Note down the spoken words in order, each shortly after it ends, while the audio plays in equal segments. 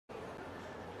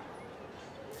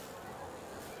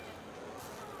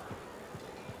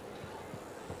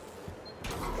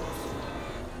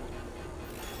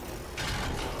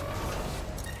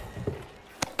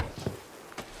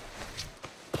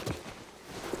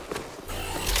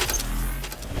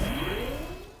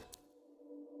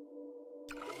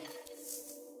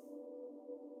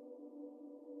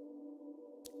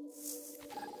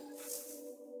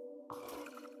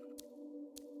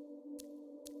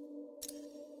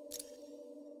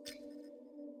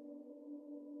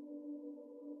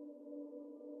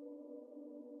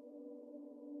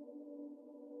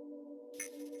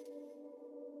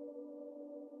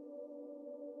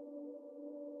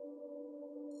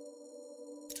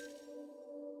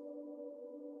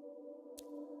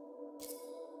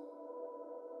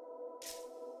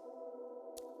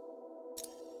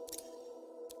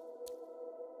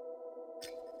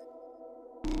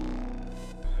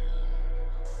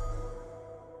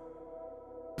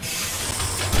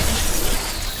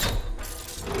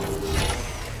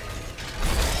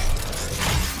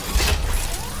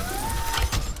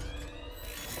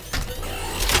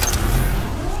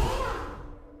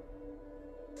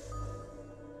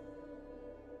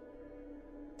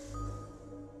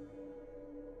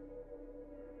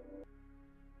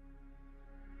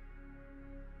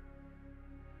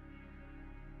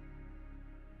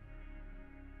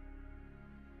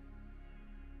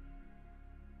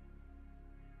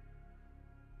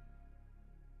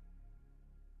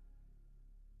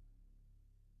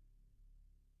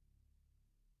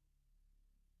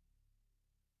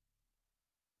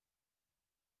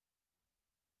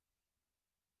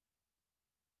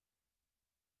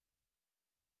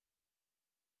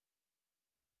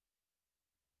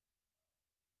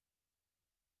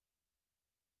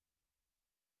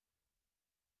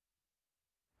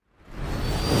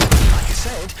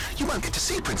won't get to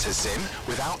see Princess Zim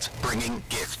without bringing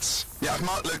gifts. Yeah, I've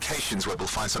marked locations where we'll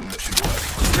find something that should work.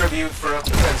 Tribute for a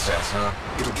princess, huh?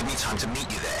 It'll give me time to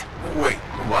meet you there. Wait,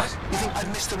 what? You think I'd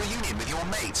missed the reunion with your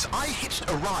mates? I hitched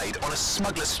a ride on a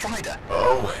smuggler strider.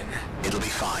 Owen. It'll be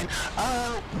fine.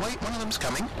 Wait, one of them's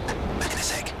coming. Back in a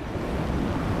sec.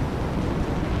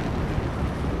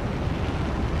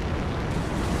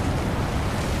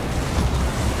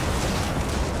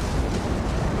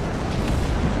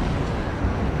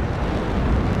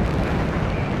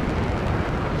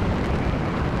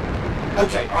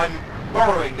 Okay, I'm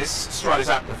borrowing this Strider's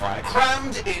amplifier,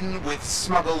 crammed in with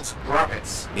smuggled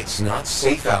rabbits. It's not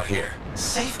safe out here.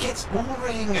 Safe gets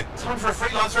boring. Time for a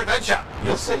freelancer adventure.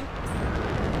 You'll see.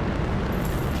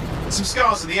 Some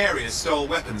scars in the area stole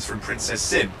weapons from Princess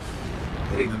Zim.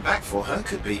 Getting them back for her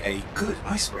could be a good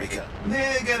icebreaker.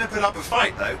 They're gonna put up a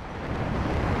fight, though.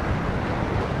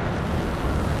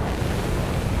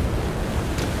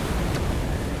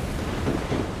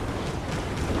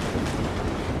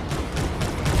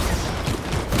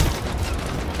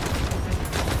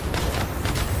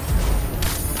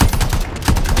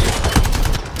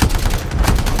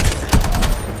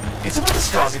 It's about the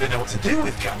Scars who don't know what to do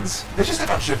with guns. They're just a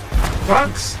bunch of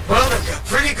bugs. Well, they've got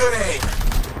pretty good aim.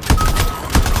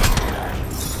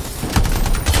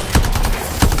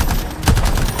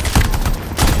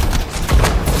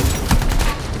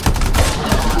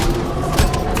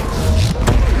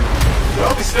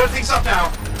 Well, we stirred things up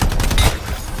now.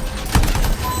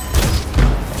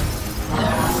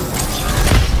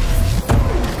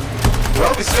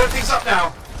 Well, we stirred things up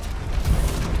now.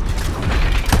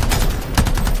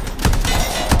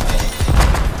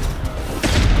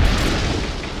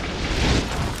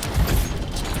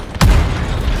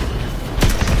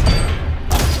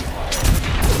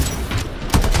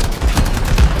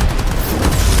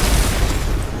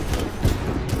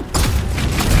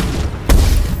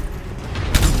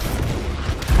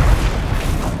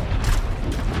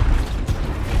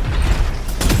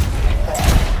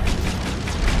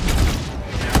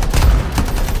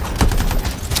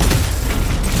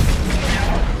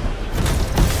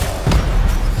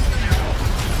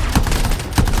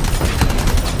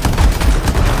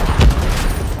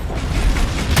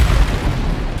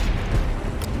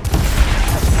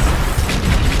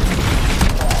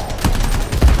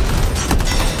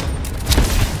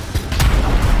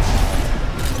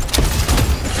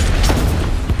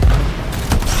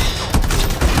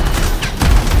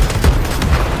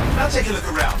 Take a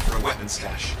look around for a weapons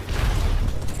cache.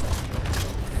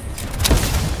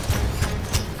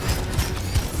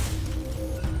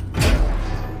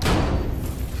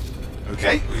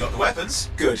 Okay, we got the weapons.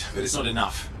 Good, but it's not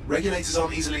enough. Regulators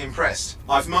aren't easily impressed.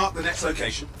 I've marked the next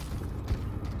location.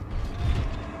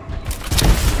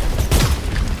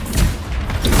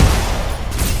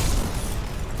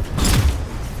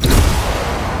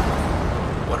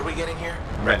 What are we getting here?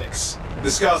 Relics. The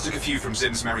Scars took a few from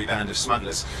Zim's merry band of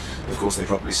smugglers. Of course, they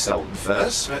probably stole them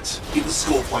first, but it will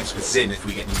score points with Zim if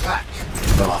we get them back.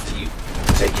 Well, after you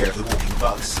take care of the walking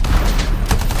bugs.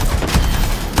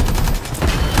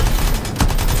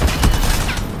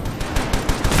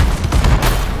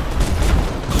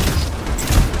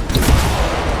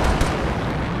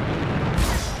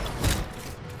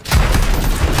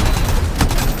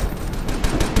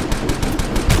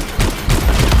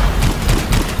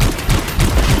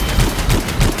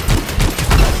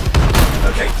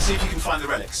 See if you can find the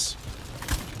relics.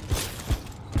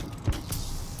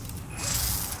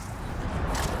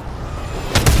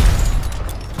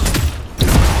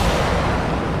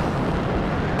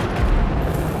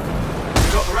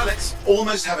 Got the relics.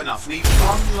 Almost have enough. Need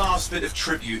one last bit of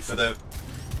tribute for the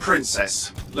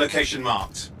princess. Location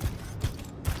marked.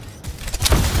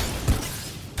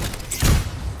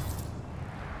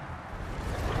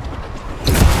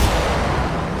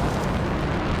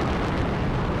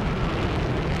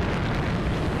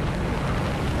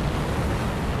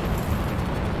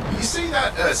 You see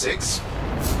that Ursix?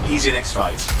 He's your next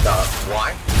fight.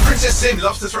 Why? Princess Zim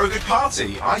loves to throw a good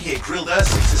party. I hear grilled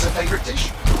Ursix is her favourite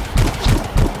dish.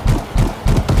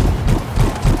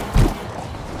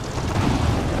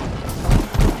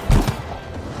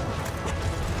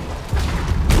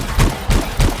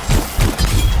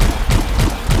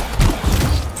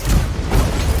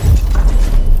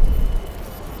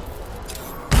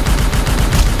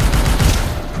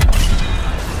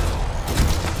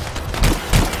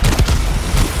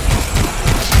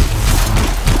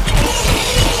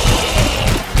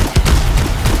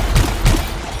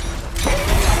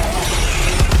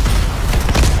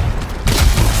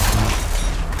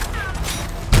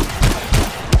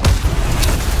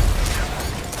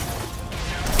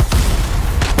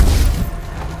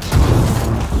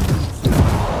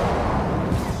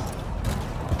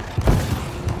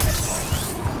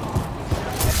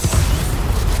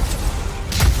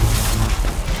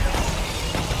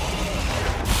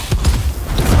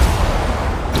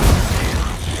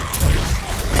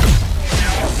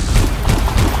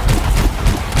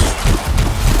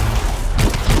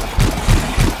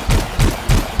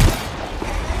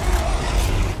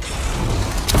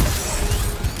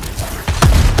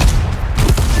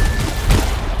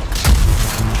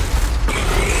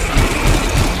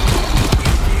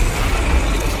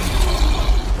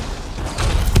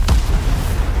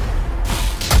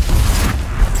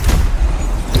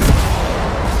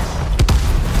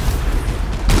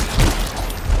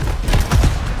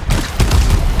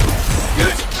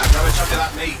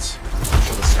 Neat. I'm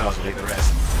sure the scars will eat the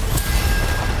rest.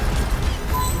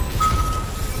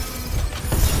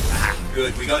 Ah,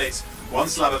 good, we got it. One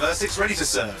slab of Ursix ready to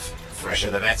serve.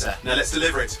 Fresher the better. Now let's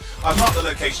deliver it. I've marked the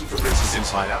location for Princess Sim's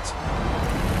hideout.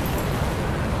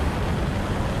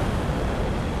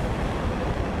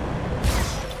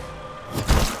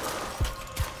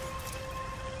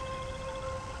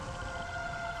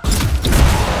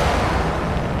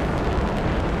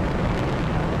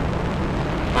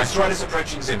 My Strider's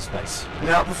approaching Zim's place.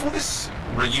 Now, before this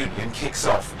reunion kicks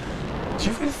off, do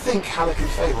you really think Halleck and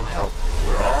Faye will help?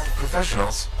 We're all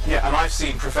professionals. Yeah, and I've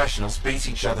seen professionals beat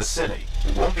each other silly.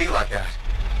 It won't be like that.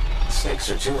 The stakes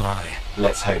are too high.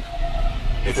 Let's hope.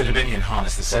 If the Dominion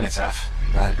harness the Cenotaph,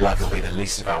 bad blood will be the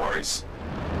least of our worries.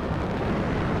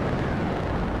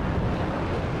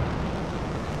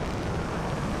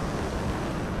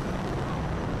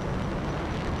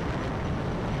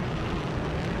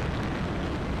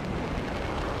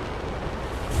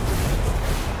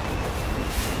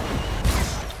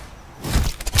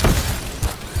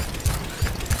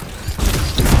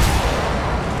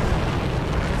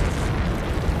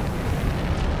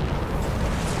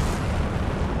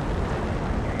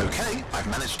 Okay, I've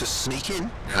managed to sneak in.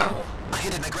 How? I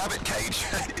hid in a grabbit cage.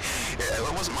 Yeah,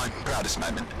 it wasn't my proudest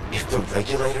moment. If the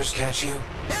regulators catch you? Yeah,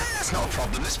 that's not a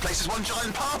problem. This place is one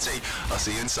giant party. I'll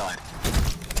see you inside.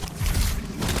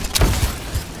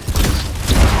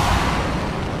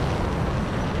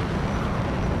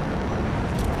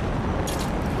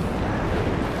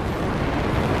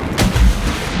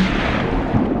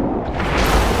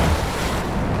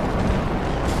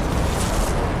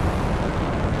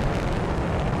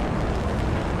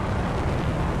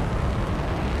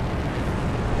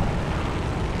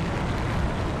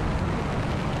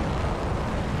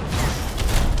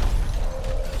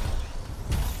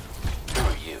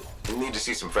 Need to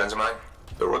see some friends of mine.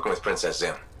 They're working with Princess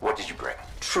Zim. What did you bring?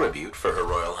 Tribute for Her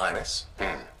Royal Highness.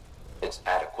 It's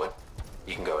adequate.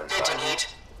 You can go inside. Getting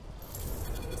heat.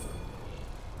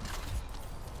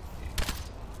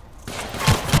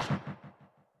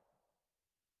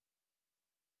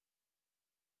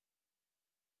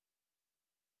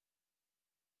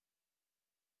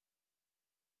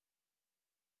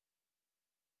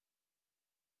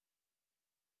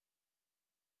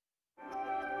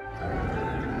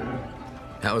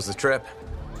 How was the trip?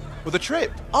 Well, the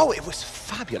trip? Oh, it was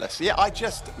fabulous. Yeah, I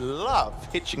just love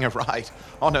hitching a ride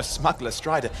on a smuggler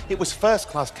strider. It was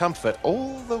first-class comfort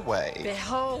all the way.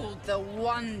 Behold the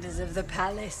wonders of the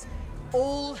palace.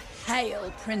 All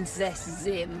hail Princess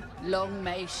Zim. Long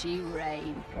may she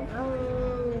reign.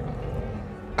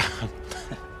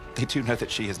 They do know that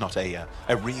she is not a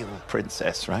real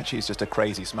princess, right? She's just a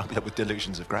crazy smuggler with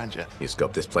delusions of grandeur. You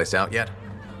scoped this place out yet?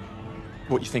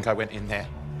 What, you think I went in there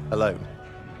alone?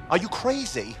 Are you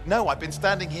crazy? No, I've been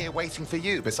standing here waiting for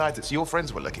you. Besides, it's your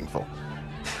friends we're looking for.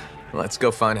 Let's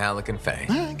go find Halleck and Faye.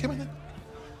 All right, come on then.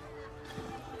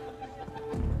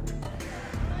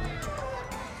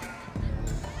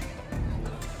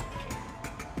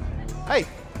 Hey,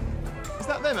 is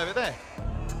that them over there?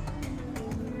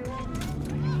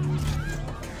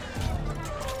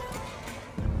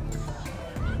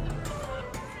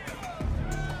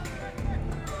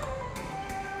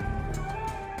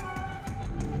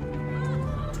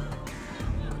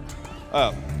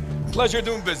 Oh, pleasure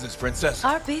doing business, Princess.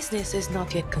 Our business is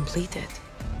not yet completed.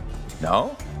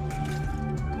 No?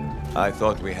 I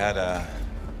thought we had a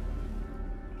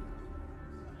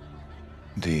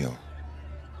deal.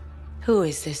 Who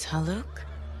is this, Haluk?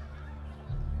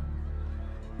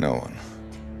 No one.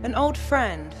 An old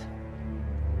friend.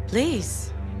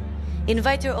 Please,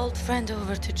 invite your old friend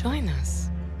over to join us.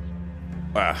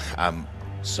 I'm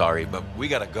sorry, but we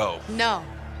gotta go. No.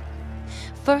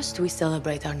 First, we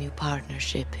celebrate our new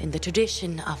partnership in the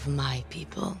tradition of my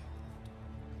people.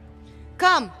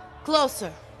 Come,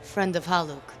 closer, friend of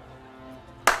Haluk.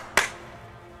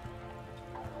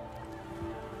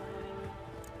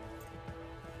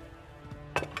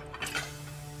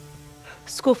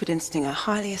 Scorpion stinger,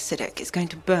 highly acidic. It's going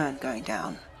to burn going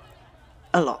down.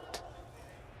 A lot.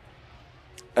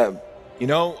 You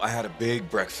know, I had a big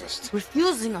breakfast.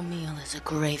 Refusing a meal is a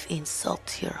grave insult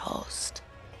to your host.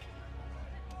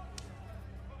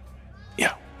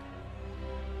 Yeah.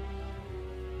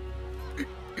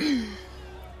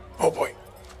 Oh boy.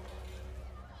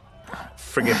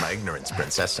 Forgive my ignorance,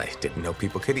 Princess. I didn't know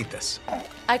people could eat this.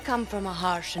 I come from a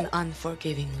harsh and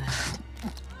unforgiving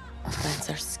land. Plants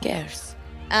are scarce.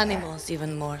 Animals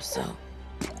even more so.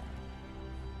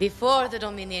 Before the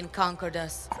Dominion conquered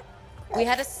us, we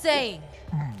had a saying.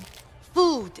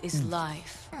 Food is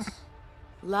life.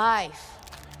 Life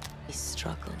is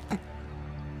struggle.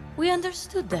 We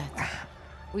understood that.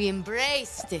 We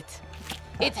embraced it.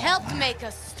 It helped make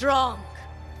us strong.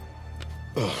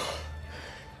 Oh.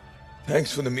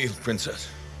 Thanks for the meal, Princess.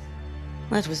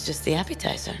 That was just the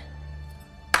appetizer.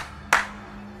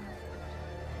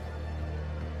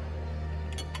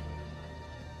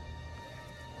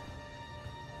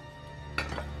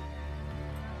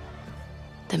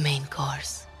 The main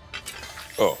course.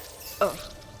 Oh.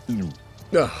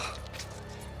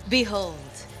 Behold,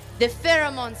 the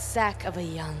pheromone sac of a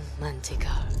young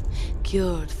manticore,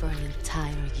 cured for an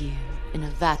entire year in a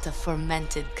vat of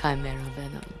fermented chimera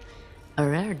venom. A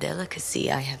rare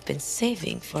delicacy I have been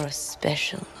saving for a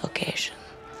special occasion.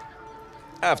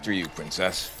 After you,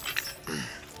 Princess.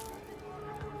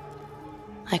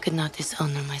 I could not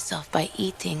dishonor myself by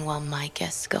eating while my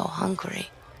guests go hungry.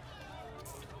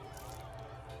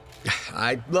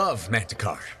 I love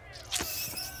Manticore.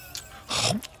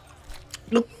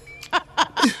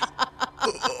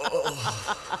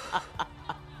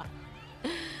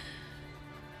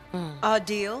 Our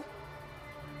deal?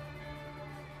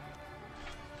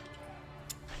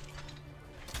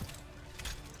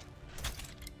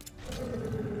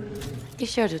 Be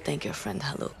sure to thank your friend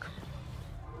Haluk.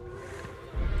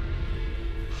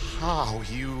 Oh,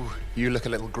 you look a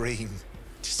little green.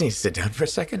 Just need to sit down for a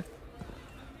second.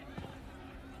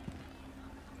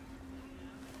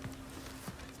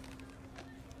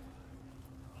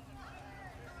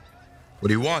 What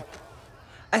do you want?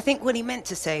 I think what he meant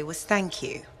to say was thank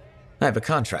you. I have a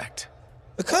contract.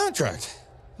 A contract?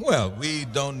 Well, we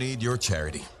don't need your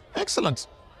charity. Excellent.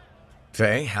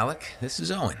 Faye, Halleck, this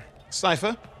is Owen.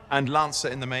 Cypher and Lancer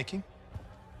in the making.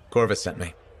 Corvus sent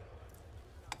me.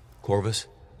 Corvus?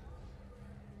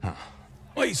 Huh.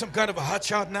 What, you some kind of a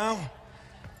hotshot now?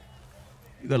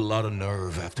 You got a lot of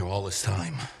nerve after all this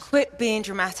time. Quit being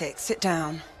dramatic. Sit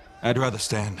down. I'd rather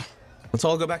stand. Let's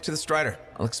all go back to the Strider.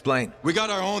 I'll explain. We got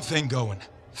our own thing going.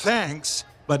 Thanks,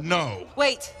 but no.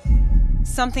 Wait.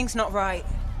 Something's not right.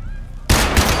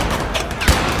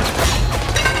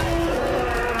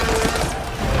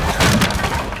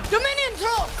 Dominion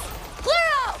troops! Clear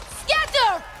out!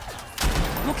 Scatter!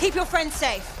 We'll keep your friends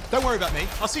safe. Don't worry about me.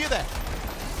 I'll see you there.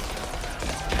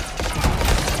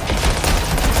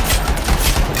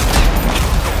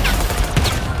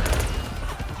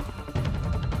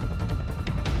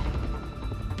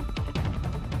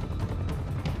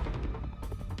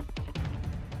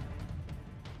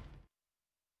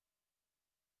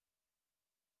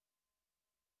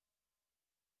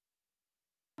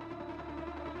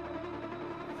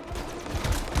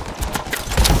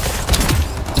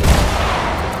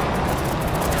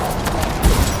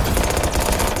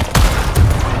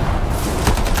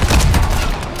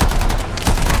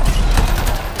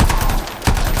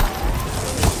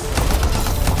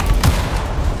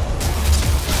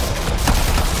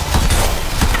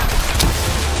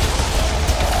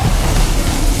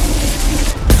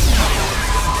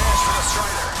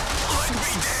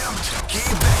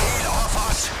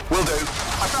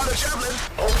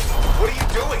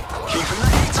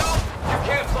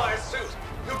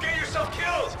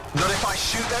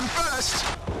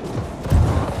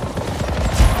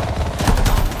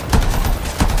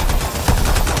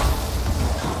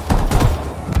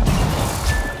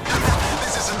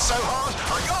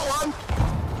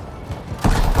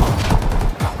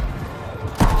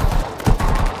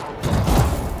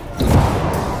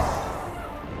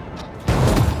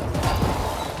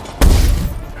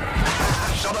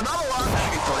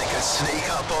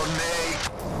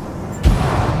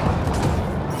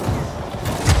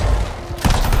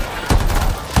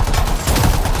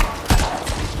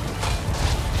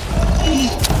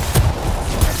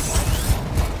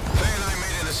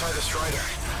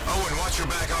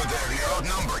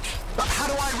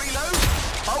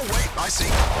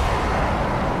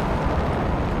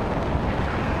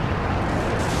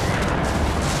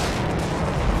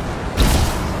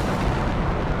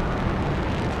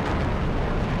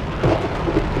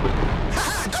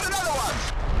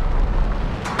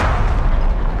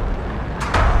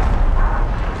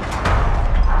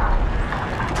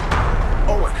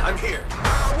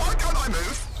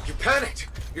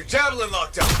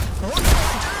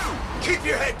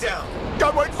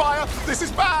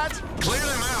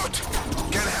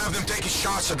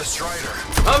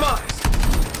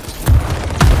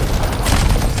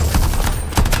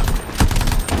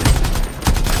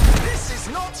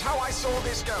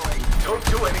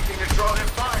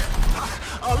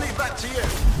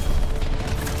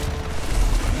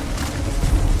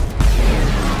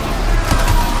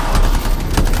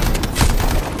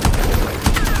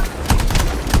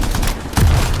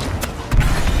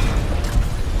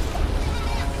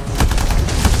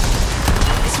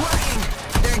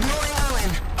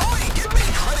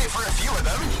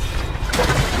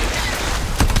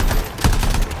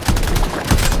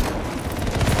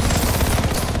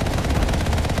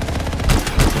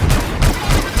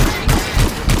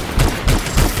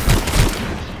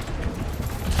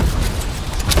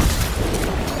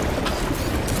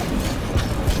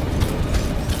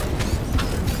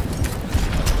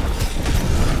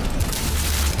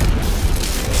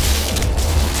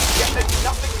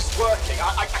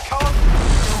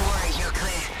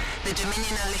 The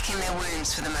Dominion are licking their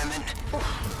wounds for the moment.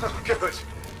 Oh, good.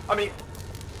 I mean,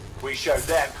 we showed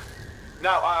them.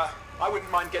 Now, I wouldn't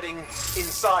mind getting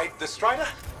inside the Strider.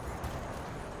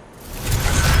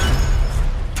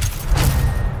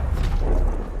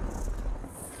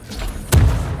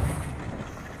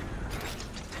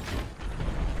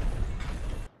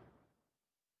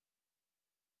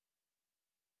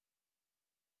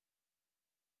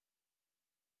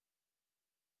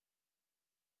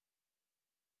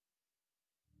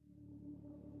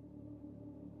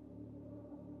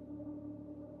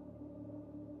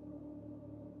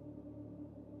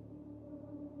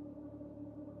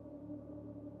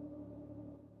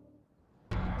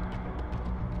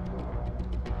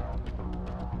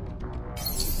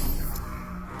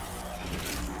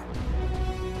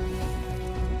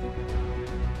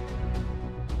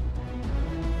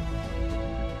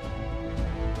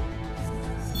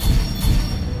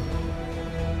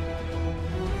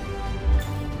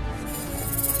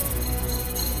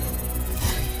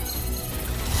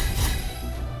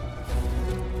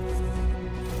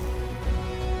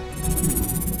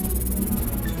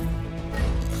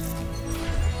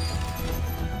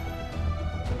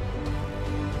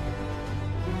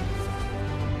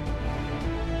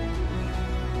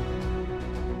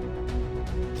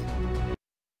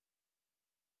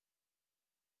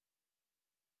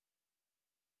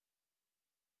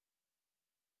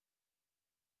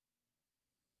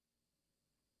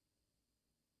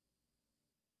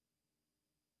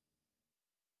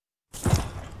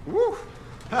 Woo!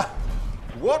 Ha.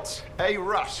 What a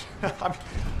rush!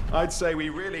 I'd say we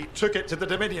really took it to the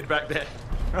Dominion back there,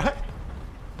 right?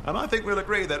 And I think we'll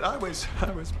agree that I was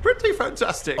pretty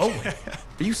fantastic. Oh,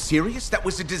 are you serious? That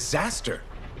was a disaster.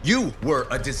 You were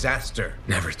a disaster.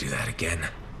 Never do that again.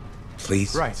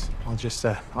 Please. Right. I'll just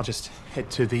head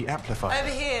to the amplifier.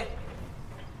 Over here.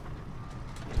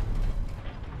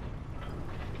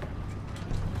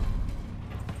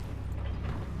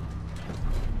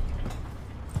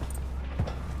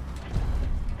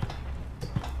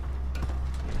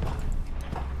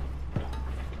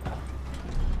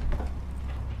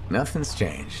 Nothing's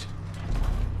changed.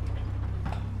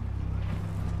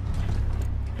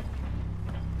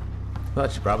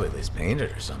 Thought you probably at least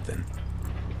painted or something.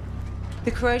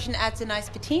 The corrosion adds a nice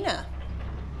patina.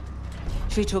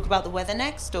 Should we talk about the weather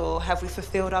next, or have we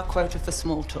fulfilled our quota for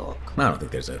small talk? I don't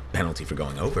think there's a penalty for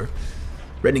going over.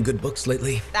 Read any good books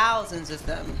lately? Thousands of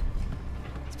them.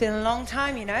 It's been a long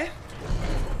time, you know?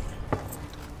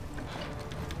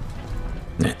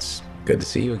 It's good to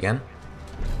see you again.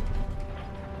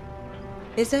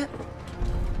 Is it?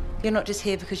 You're not just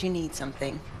here because you need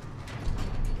something.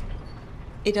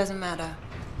 It doesn't matter.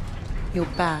 You're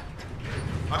back.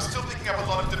 I'm still picking up a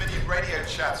lot of Dominion radio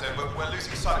chatter, but we're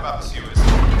losing sight of our pursuers. Or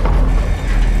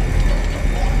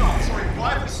not, sorry,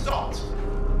 why have we stopped?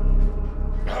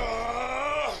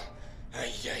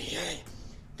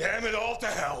 Damn it all to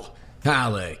hell.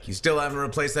 Alec, you still haven't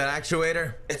replaced that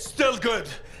actuator? It's still good.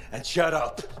 And shut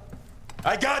up.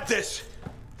 I got this.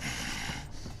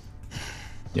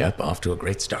 Yep, off to a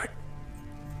great start.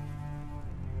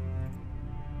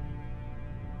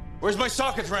 Where's my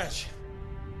socket wrench?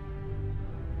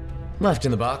 Left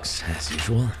in the box, as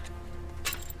usual.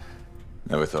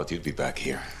 Never thought you'd be back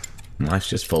here. Life's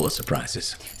just full of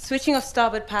surprises. Switching off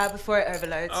starboard power before it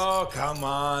overloads. Oh, come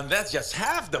on. That's just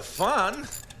half the fun.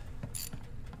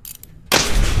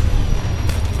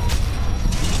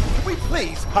 Can we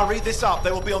please hurry this up?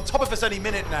 They will be on top of us any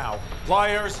minute now.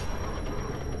 Pliers.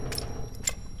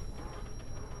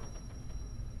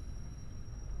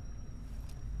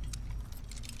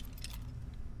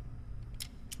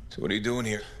 So what are you doing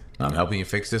here? I'm helping you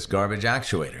fix this garbage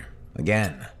actuator.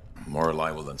 Again. More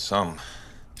reliable than some.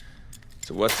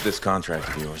 So what's this contract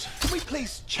of yours? Can we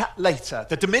please chat later?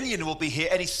 The Dominion will be here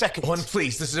any second. One,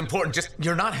 please, this is important. Just,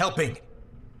 you're not helping.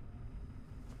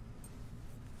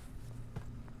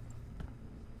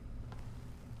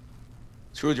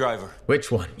 Screwdriver.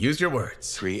 Which one? Use your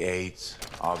words.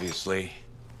 3/8, obviously.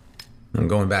 I'm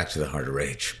going back to the Heart of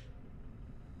Rage.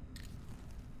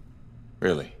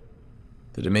 Really?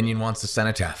 The Dominion wants the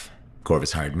cenotaph.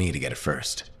 Corvus hired me to get it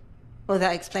first. Well,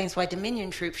 that explains why Dominion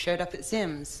troops showed up at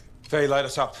Zim's. Faye, light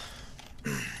us up.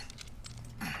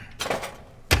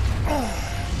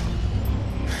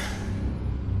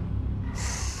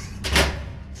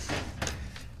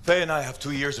 Faye and I have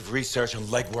 2 years of research and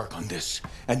legwork on this.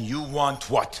 And you want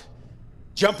what?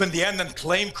 Jump in the end and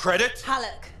claim credit?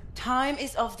 Halleck, time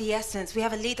is of the essence. We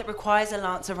have a lead that requires a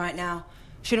Lancer right now.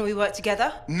 Shouldn't we work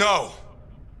together? No!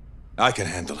 I can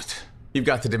handle it. You've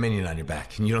got the Dominion on your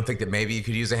back, and you don't think that maybe you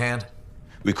could use a hand?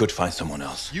 We could find someone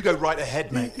else. You go right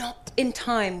ahead, mate. Not in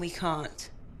time, we can't.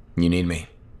 You need me,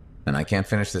 and I can't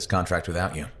finish this contract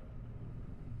without you.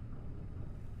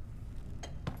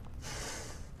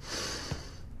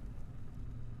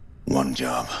 One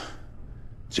job.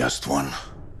 Just one.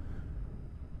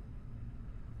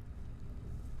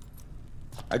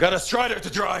 I got a Strider to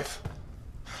drive.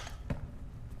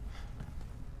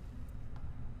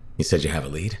 You said you have a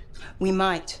lead? We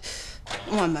might.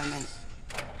 One moment.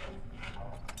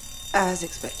 As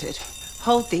expected.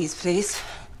 Hold these, please.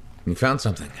 You found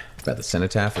something about the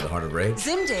cenotaph or the Heart of Rage?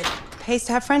 Zim did. Pays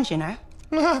to have friends, you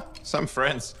know. Some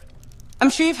friends. I'm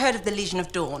sure you've heard of the Legion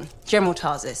of Dawn, General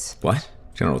Tarsus. What?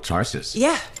 General Tarsus?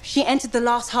 Yeah, she entered the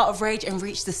last Heart of Rage and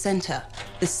reached the center,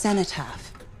 the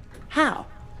cenotaph. How?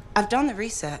 I've done the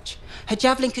research. Her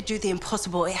javelin could do the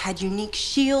impossible. It had unique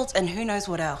shields and who knows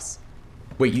what else.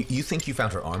 Wait, you think you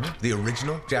found her armor? The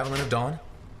original Javelin of Dawn?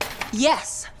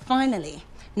 Yes, finally.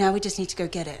 Now we just need to go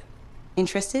get it.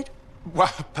 Interested?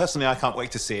 Well, personally, I can't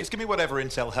wait to see it. Just give me whatever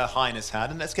intel Her Highness had,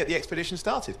 and let's get the expedition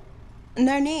started.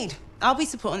 No need. I'll be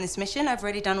supporting this mission. I've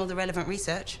already done all the relevant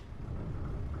research.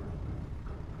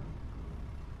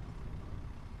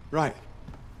 Right.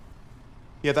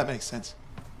 Yeah, that makes sense.